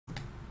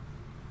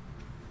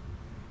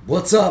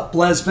What's up,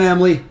 Blez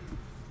family?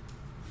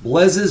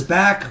 Blez is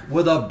back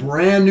with a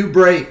brand new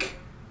break.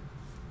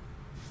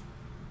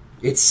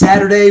 It's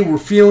Saturday, we're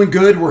feeling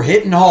good, we're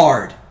hitting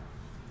hard.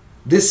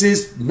 This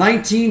is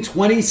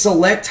 1920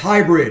 Select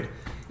Hybrid.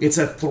 It's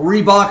a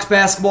 3-box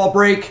basketball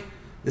break.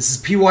 This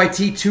is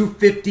PYT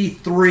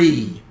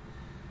 253.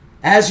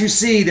 As you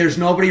see, there's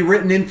nobody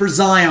written in for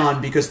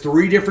Zion because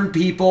 3 different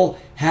people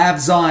have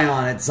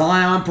Zion. It's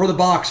Zion per the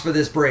box for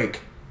this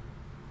break.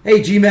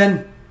 Hey,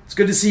 G-Men. It's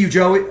good to see you,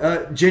 Joey.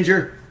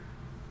 Ginger.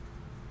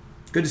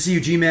 Good to see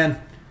you,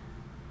 G-Man.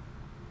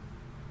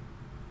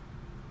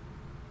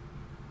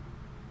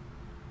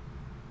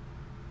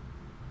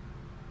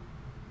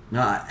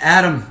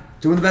 Adam,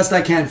 doing the best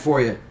I can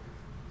for you.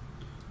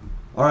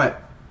 All right,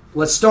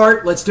 let's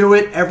start. Let's do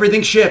it.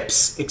 Everything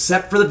ships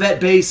except for the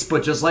vet base,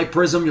 but just like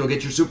Prism, you'll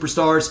get your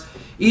superstars.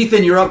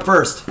 Ethan, you're up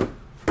first.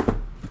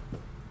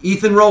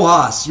 Ethan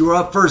Rojas, you are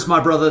up first, my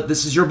brother.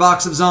 This is your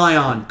box of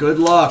Zion. Good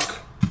luck.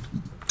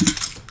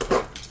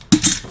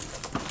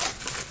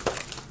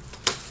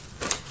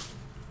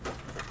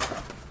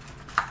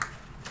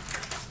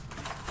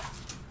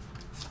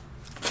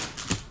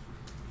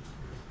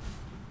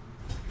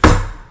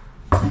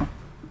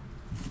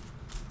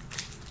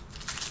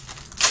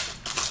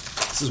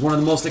 This is one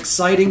of the most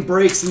exciting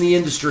breaks in the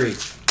industry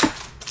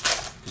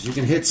because you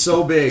can hit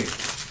so big.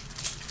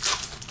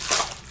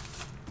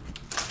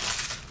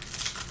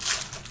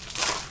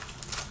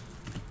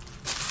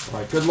 All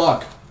right, good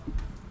luck.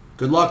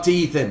 Good luck to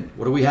Ethan.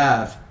 What do we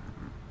have?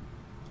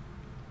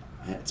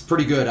 It's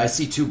pretty good. I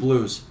see 2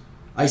 blues.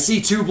 I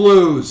see 2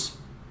 blues.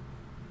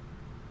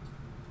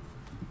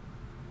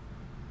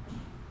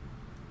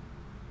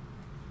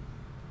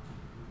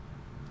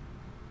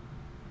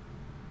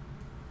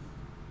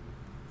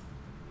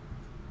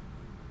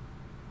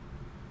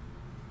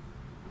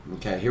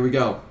 Okay, here we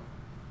go.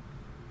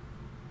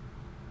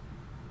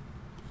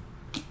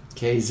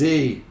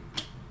 KZ,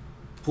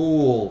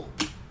 Pool,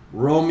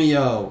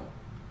 Romeo.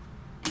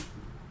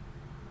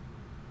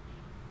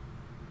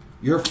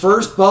 Your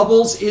first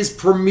bubbles is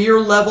premier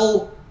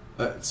level.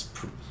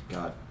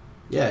 God,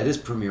 yeah, it is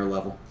premier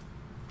level.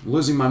 I'm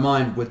losing my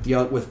mind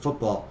with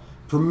football.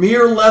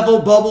 Premier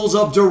level bubbles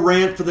of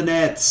Durant for the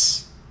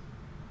Nets.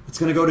 It's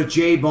gonna go to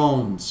J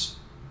Bones.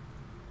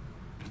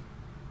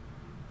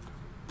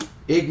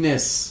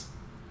 Ignis.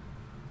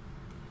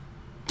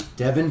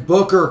 Devin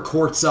Booker,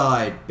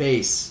 courtside,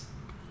 base.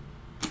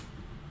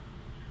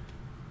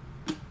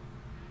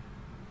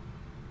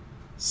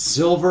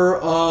 Silver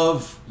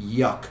of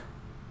Yuck.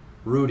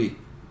 Rudy.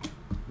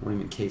 Won't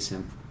even case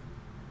him.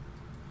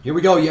 Here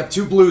we go. You have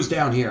 2 blues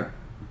down here.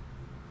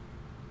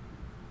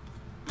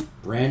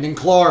 Brandon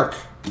Clark.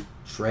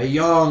 Trae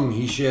Young,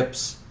 he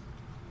ships.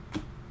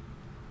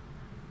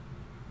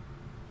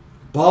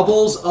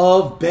 Bubbles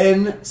of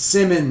Ben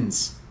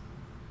Simmons.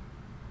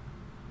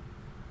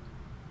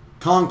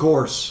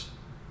 Concourse.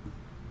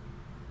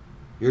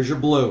 Here's your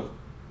blue.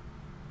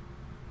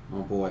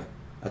 Oh boy.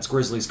 That's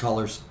Grizzlies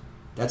colors.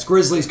 That's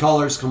Grizzlies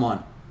colors. Come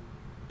on.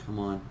 Come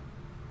on.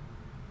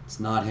 It's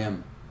not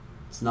him.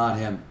 It's not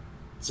him.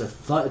 It's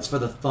for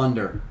the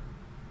Thunder.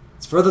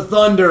 It's for the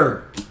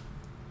Thunder.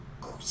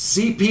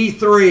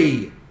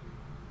 CP3.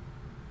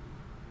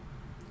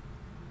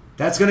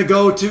 That's going to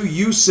go to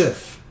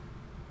Yusuf.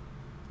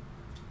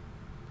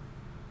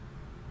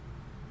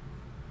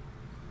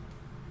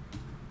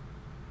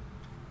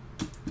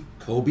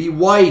 Kobe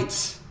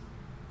White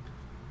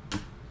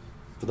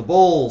for the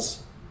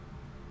Bulls.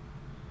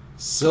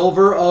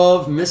 Silver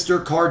of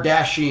Mr.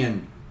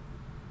 Kardashian.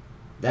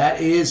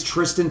 That is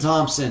Tristan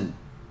Thompson.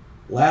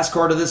 Last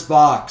card of this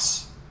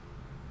box.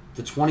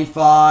 The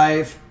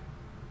 25.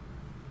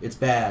 It's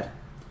bad.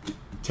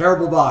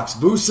 Terrible box.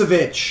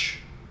 Vucevic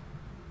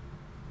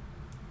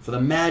for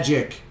the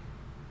Magic.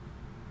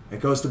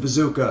 It goes to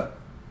Bazooka.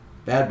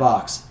 Bad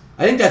box.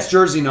 I think that's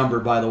jersey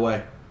numbered, by the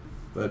way.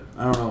 But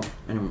I don't know.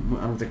 Anyway,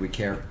 I don't think we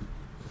care.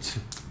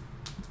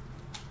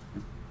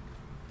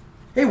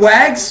 Hey,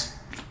 Wags.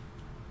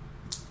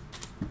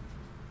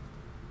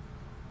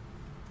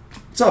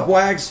 What's up,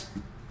 Wags?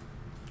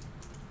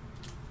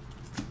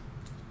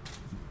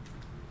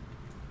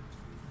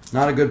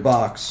 Not a good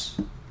box.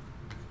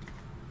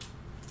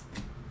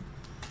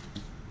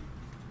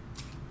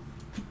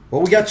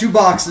 Well, we got 2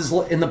 boxes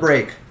in the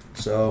break,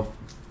 so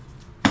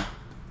you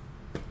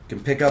can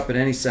pick up at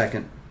any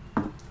second.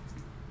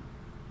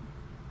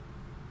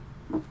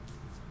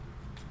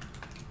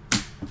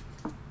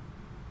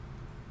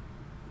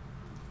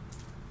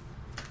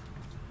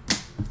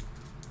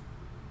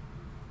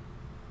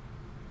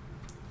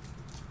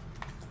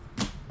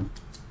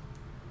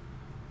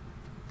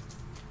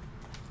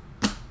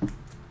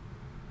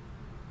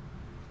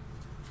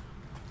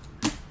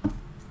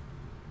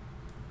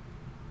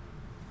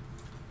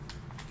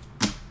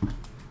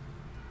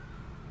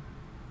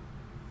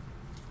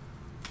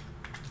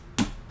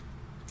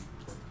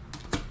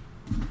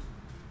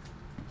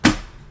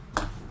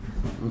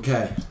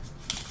 Okay.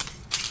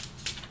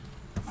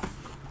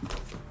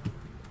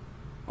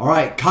 All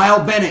right,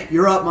 Kyle Bennett,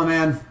 you're up, my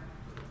man.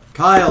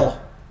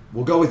 Kyle,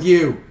 we'll go with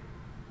you.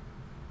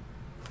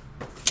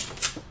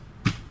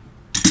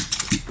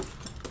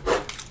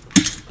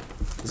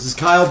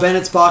 Kyle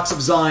Bennett's box of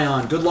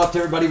Zion. Good luck to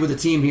everybody with the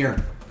team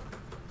here.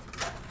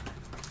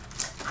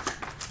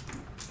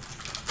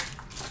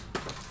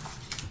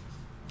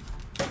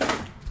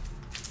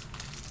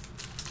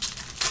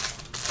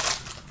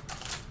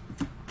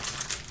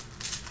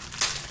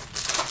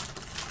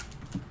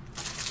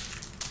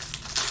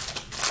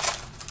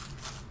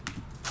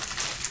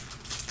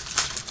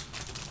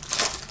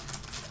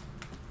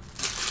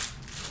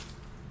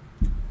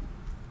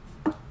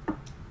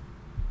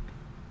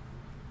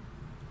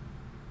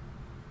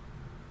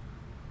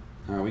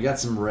 All right, we got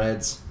some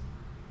reds.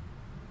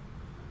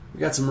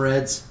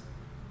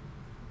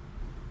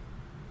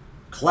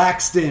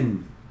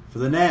 Claxton for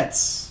the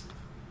Nets.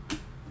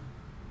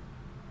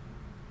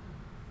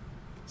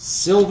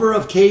 Silver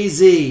of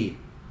KZ.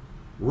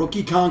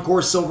 Rookie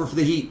Concourse Silver for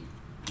the Heat.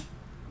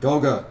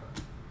 Goga.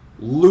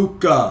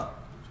 Luka.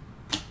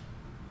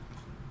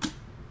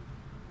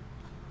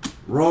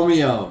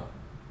 Romeo.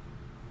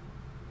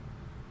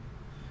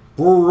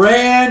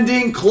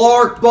 Brandon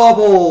Clark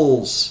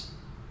Bubbles.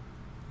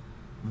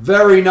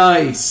 Very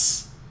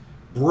nice.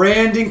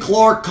 Brandon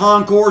Clark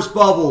Concourse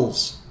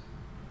Bubbles.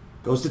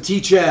 Goes to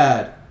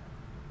T-Chad.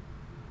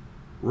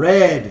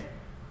 Red.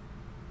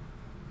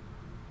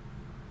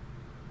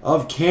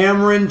 Of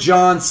Cameron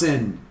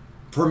Johnson.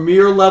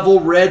 Premier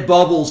level red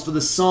bubbles for the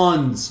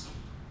Suns.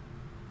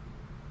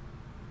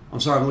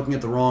 I'm sorry, I'm looking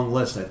at the wrong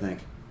list, I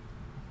think.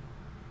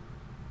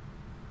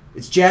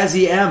 It's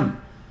Jazzy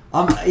M.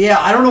 Yeah,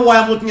 I don't know why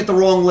I'm looking at the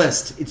wrong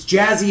list. It's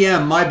Jazzy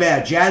M, my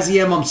bad. Jazzy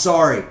M, I'm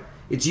sorry.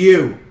 It's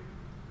you.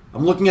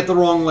 I'm looking at the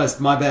wrong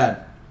list. My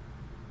bad.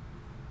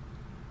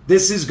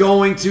 This is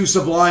going to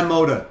Sublime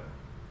Moda.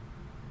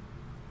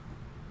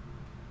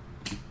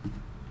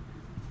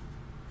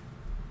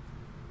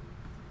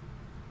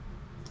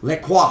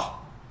 Lequa.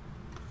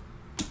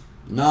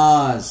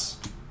 Nas.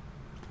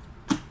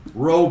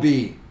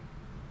 Roby.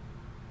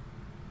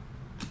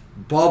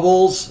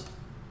 Bubbles.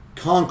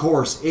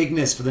 Concourse.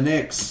 Ignis for the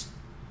Knicks.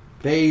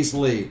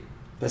 Baisley.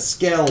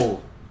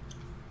 Pascal.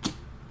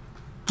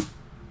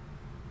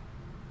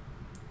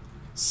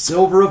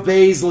 Silver of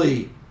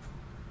Baisley.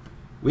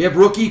 We have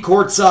rookie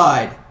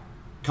courtside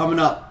coming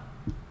up.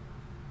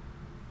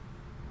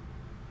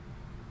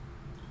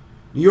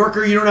 New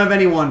Yorker, you don't have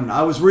anyone.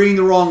 I was reading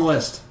the wrong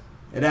list.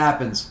 It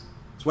happens.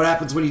 It's what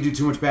happens when you do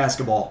too much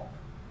basketball.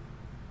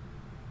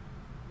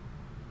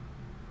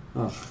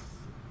 Oh.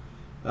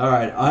 All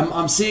right,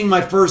 I'm seeing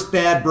my first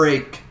bad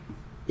break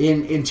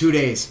in 2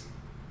 days.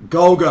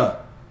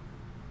 Goga.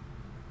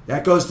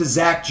 That goes to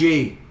Zach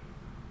G.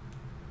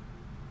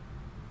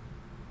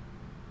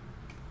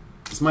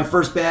 It's my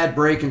first bad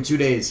break in 2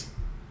 days.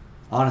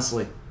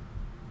 Honestly.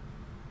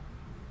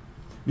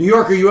 New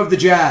Yorker, you have the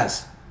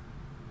Jazz.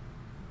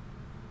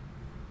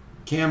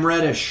 Cam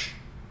Reddish.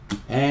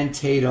 And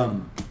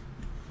Tatum.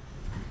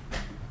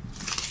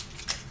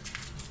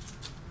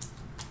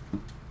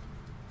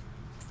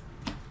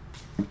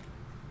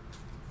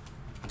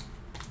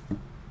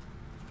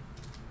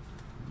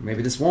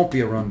 Maybe this won't be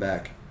a run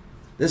back.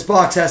 This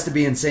box has to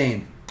be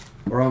insane,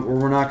 or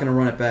we're not going to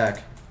run it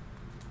back.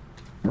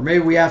 Or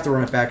maybe we have to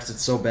run it back because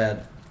it's so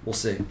bad. We'll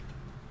see.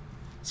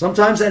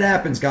 Sometimes that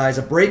happens, guys.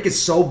 A break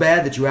is so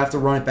bad that you have to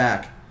run it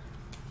back.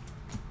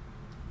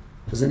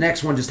 Because the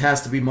next one just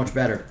has to be much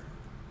better.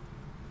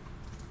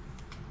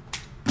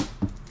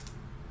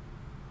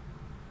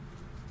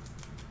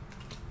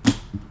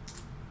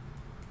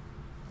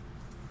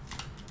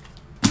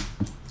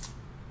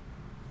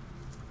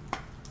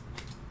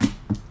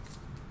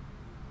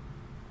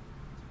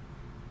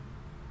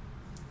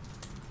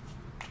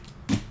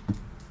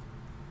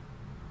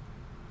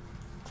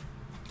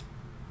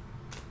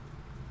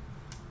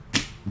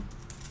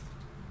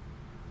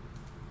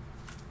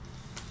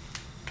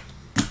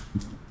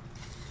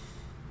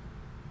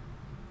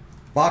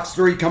 Box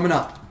 3 coming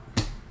up.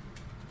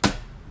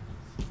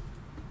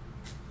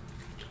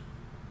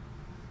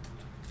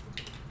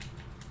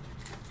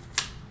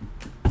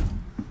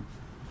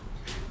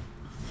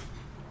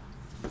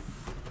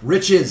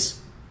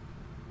 Riches.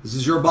 This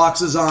is your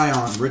box of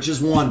Zion. Riches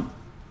 1.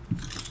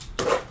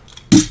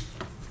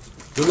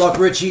 Good luck,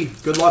 Richie.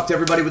 Good luck to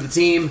everybody with the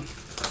team.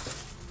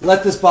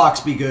 Let this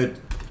box be good,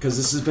 because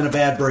this has been a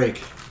bad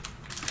break.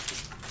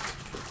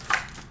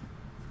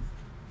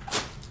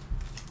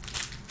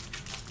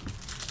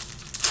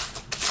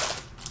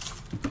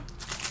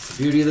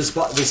 Beauty of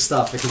this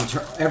stuff. It can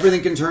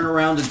everything can turn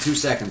around in 2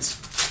 seconds.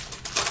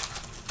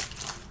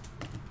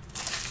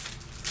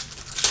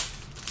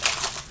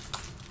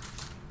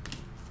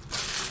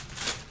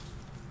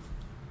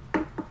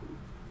 What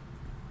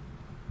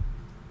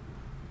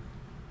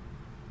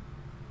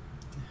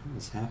the hell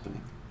is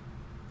happening?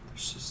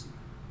 There's just...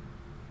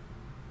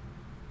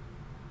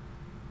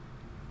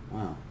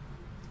 Wow.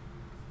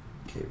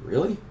 Okay,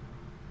 really?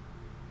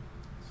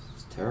 This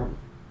is terrible.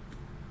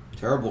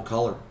 Terrible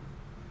color.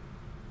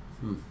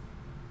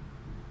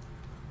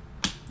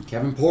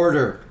 Kevin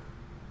Porter.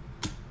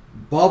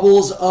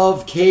 Bubbles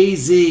of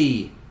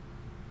KZ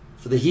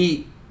for the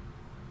Heat.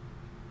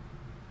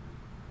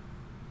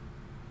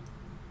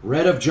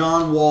 Red of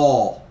John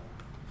Wall.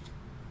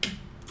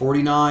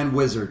 49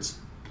 Wizards.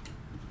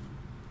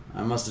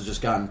 I must have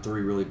just gotten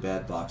 3 really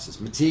bad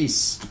boxes.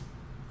 Matisse.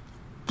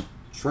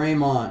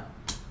 Draymond.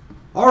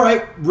 All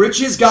right,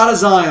 Richie's got a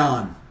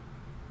Zion.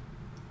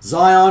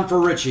 Zion for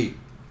Richie.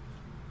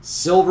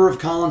 Silver of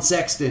Colin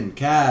Sexton.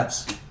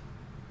 Cavs.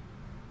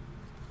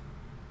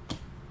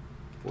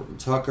 Horton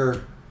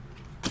Tucker.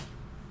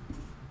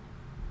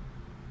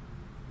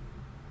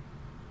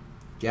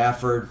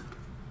 Gafford.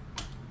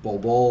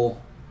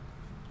 Bol.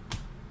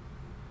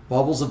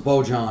 Bubbles of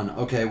Bojan.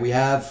 Okay, we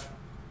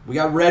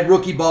got red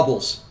rookie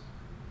bubbles.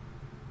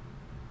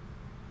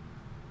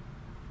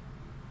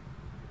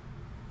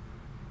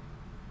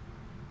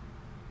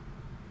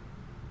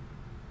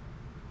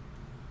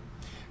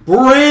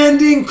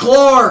 Brandon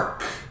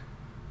Clark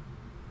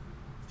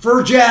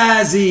for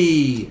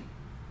Jazzy.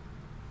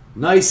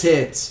 Nice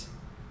hit.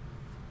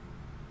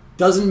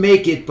 Doesn't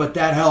make it, but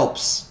that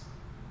helps.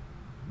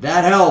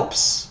 That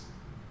helps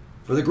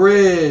for the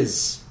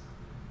Grizz.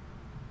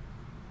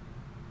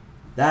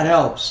 That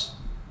helps.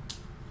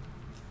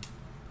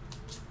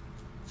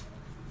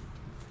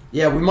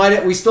 Yeah,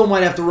 we still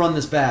might have to run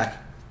this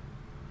back.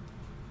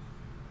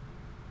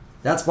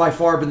 That's by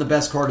far been the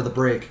best card of the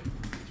break.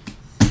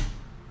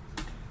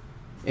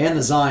 And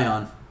the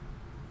Zion.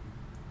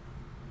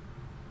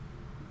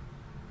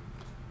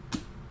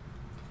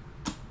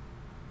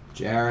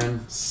 Jaren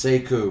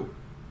Sekou.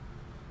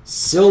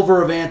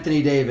 Silver of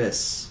Anthony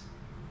Davis.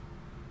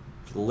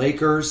 For the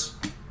Lakers.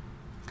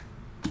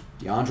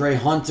 DeAndre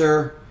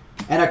Hunter.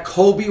 And a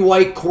Kobe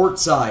White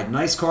courtside.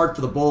 Nice card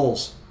for the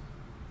Bulls.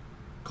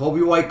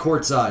 Kobe White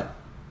courtside.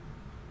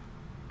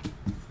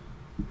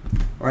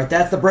 All right,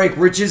 that's the break.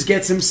 Riches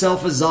gets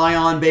himself a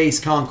Zion base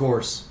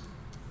concourse.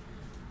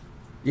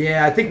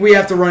 Yeah, I think we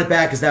have to run it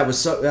back because that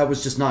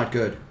was just not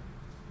good.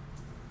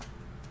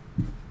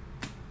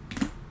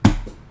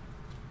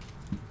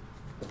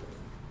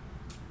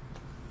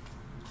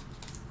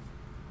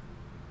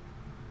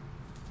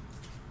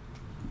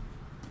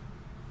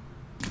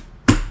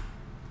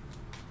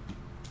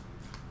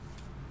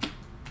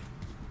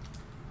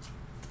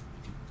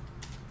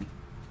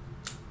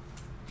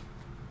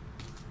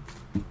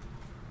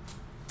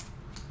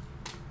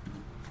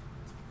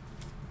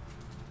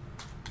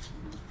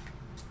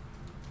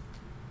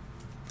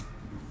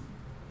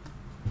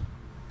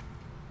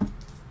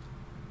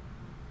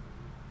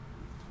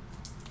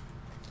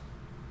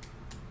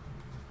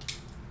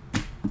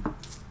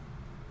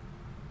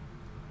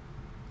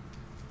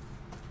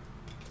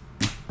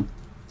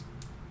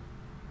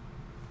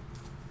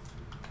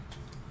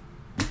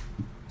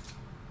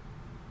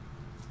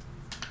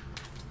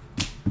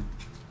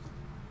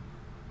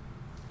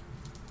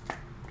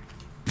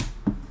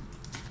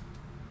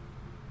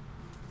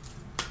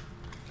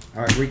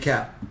 All right,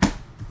 recap.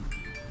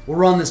 We'll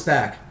run this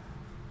back.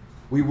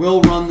 We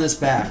will run this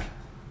back.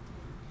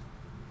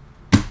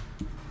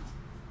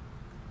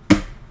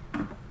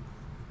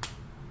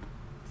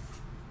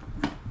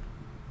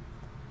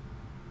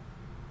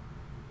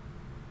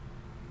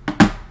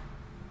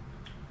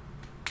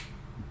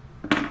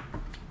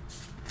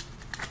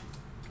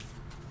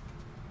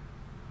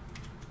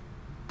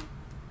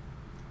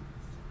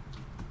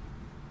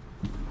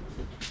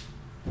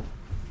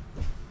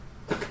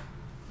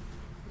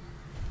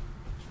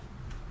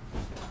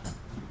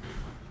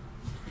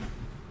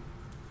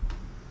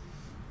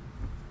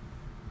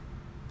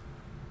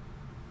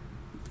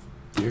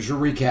 Here's your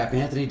recap.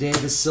 Anthony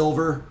Davis,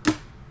 Silver.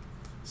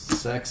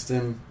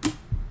 Sexton.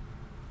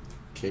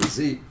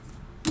 KZ.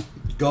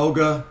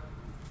 Goga.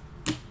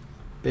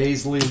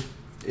 Baisley.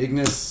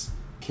 Ignis.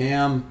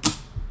 Cam.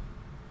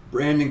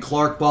 Brandon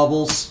Clark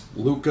bubbles.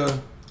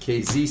 Luka.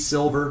 KZ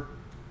Silver.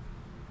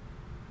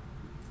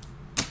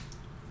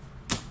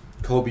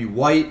 Kobe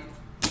White.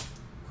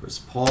 Chris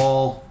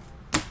Paul.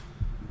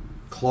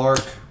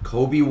 Clark.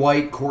 Kobe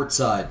White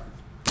courtside.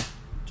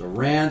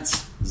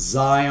 Durant.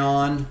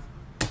 Zion.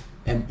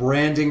 And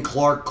Brandon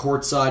Clark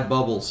courtside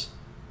bubbles.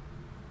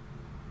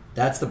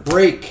 That's the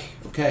break.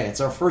 Okay,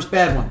 it's our first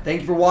bad one.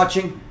 Thank you for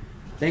watching.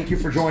 Thank you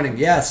for joining.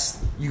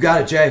 Yes, you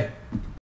got it, Jay.